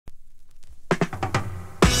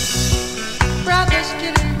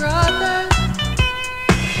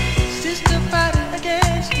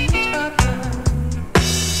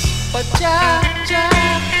but Jah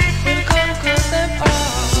will conquer them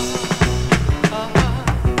all.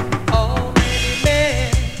 Oh, many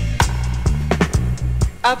men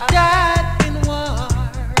have died in war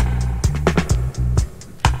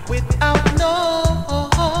without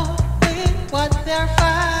knowing what they're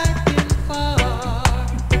fighting for.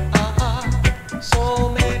 So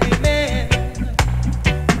many men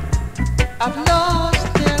have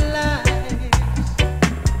lost their lives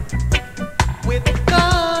with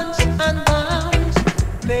guns and bombs.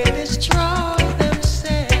 They destroy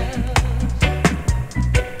themselves.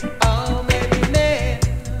 How many men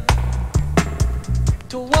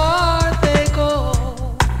to war they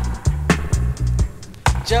go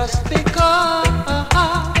just because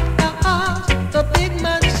the big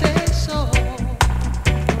man says so.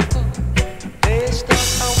 They start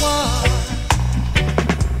a war,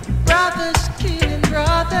 brothers killing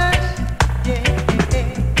brothers, yeah.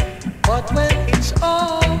 But when it's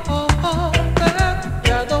over,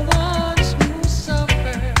 they're the ones who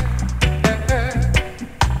suffer.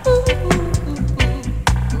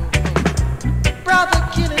 Brother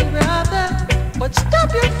killing brother, but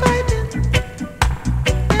stop your fighting.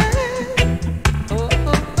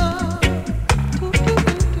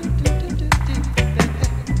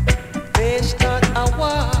 They start a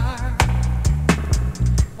war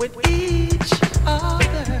with each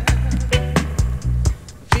other,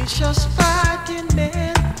 vicious fighting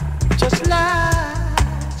men, just like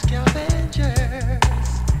scavengers.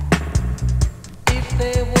 If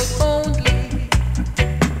they would only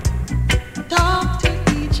talk to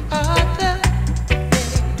each other,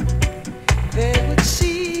 they would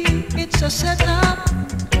see it's a setup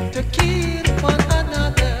to kill one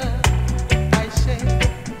another. I say,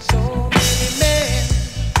 so many men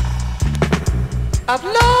have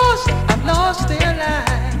lost their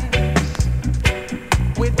lives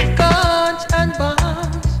with guns and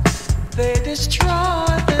bombs. They destroy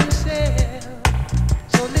themselves.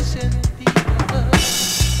 So listen, people.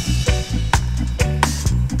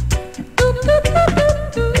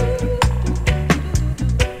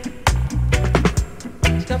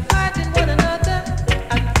 Stop fighting one another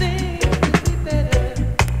and things will be better.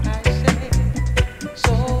 I say,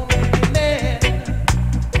 so many men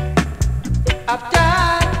have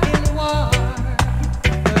died in war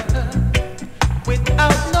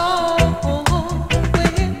without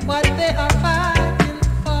knowing what they are fighting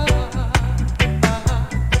for.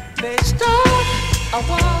 They start a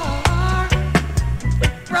war.